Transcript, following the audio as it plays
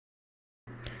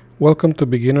Welcome to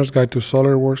Beginner's Guide to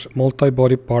SolidWorks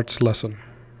Multi-Body Parts lesson.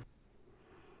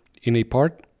 In a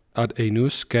part, add a new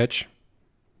sketch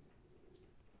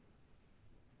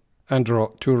and draw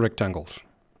two rectangles.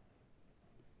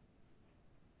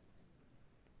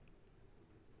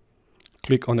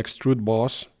 Click on Extrude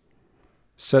Boss,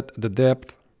 set the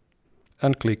depth,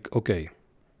 and click OK.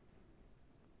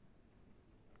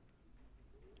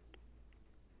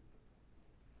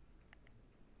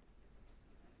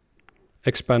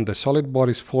 Expand the Solid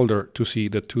Bodies folder to see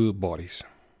the two bodies.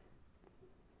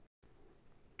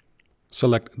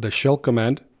 Select the Shell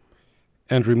command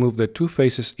and remove the two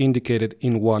faces indicated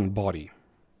in one body.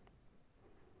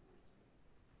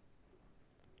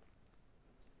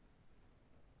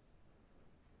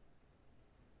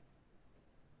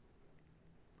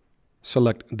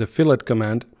 Select the Fillet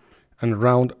command and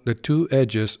round the two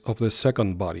edges of the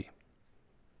second body.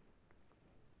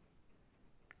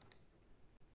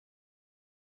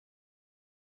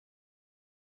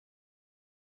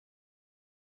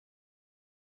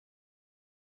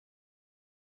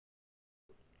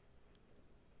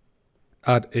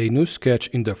 Add a new sketch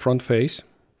in the front face,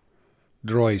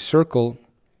 draw a circle,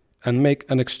 and make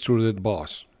an extruded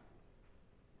boss.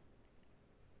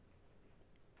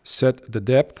 Set the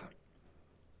depth,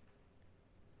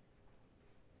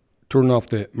 turn off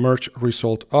the Merge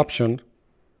Result option,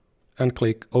 and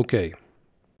click OK.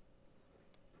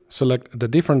 Select the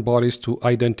different bodies to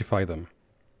identify them.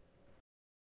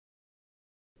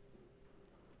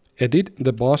 Edit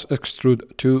the Boss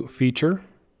Extrude To feature.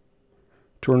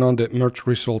 Turn on the Merge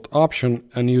Result option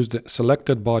and use the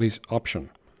Selected Bodies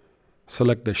option.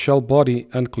 Select the shell body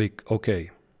and click OK.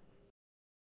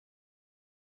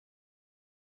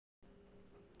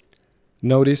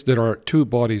 Notice there are two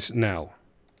bodies now.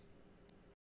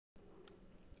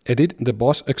 Edit the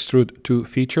Boss Extrude To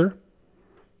feature.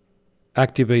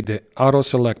 Activate the Auto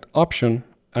Select option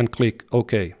and click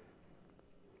OK.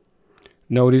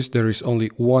 Notice there is only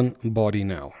one body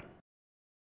now.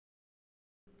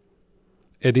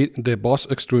 Edit the Boss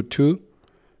Extrude To,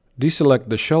 deselect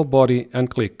the shell body and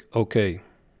click OK.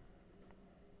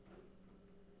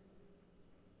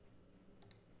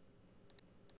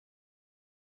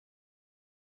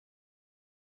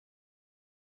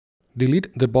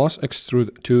 Delete the Boss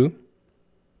Extrude To,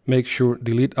 make sure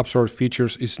Delete Absorbed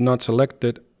Features is not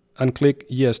selected and click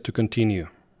Yes to continue.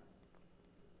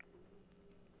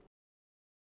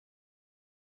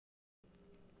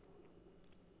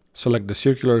 Select the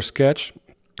circular sketch,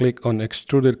 click on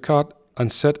Extruded Cut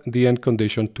and set the end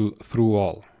condition to Through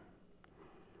All.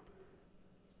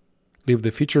 Leave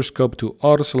the feature scope to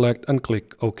Auto Select and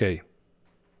click OK.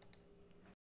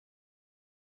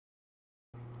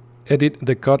 Edit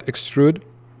the Cut Extrude.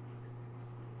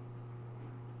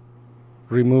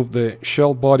 Remove the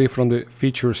shell body from the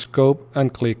feature scope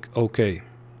and click OK.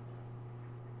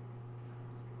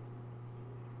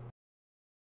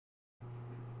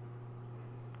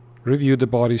 Review the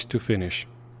bodies to finish.